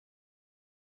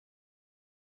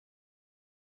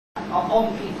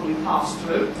on people who pass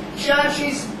through.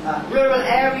 Churches, rural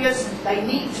areas, they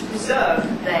need to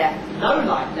preserve their low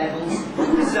light levels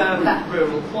to preserve that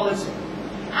rural quality.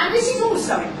 And this is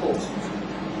also important.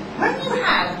 When you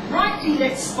have brightly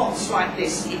lit spots like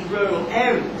this in rural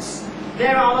areas,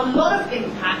 there are a lot of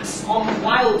impacts on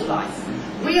wildlife.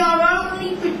 We are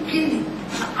only beginning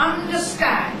to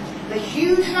understand the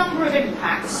huge number of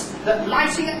impacts that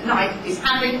lighting at night is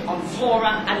having on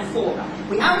flora and fauna.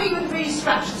 We haven't even really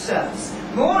scratched the surface.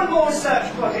 More and more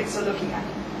research projects are looking at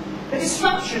it. The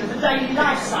disruption of the daily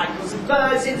life cycles of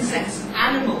birds, insects, and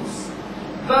animals.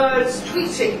 Birds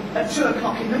tweeting at 2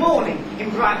 o'clock in the morning in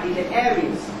brightly lit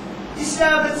areas.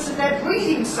 Disturbance of their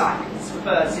breeding cycles for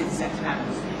birds, insects, and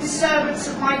animals. Disturbance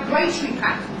of migratory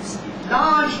patterns.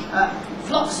 Large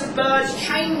flocks of birds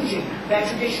changing their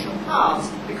traditional paths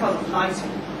because of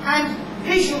lighting, and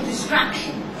visual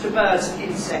distraction to birds and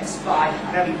insects by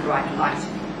very bright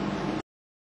lighting.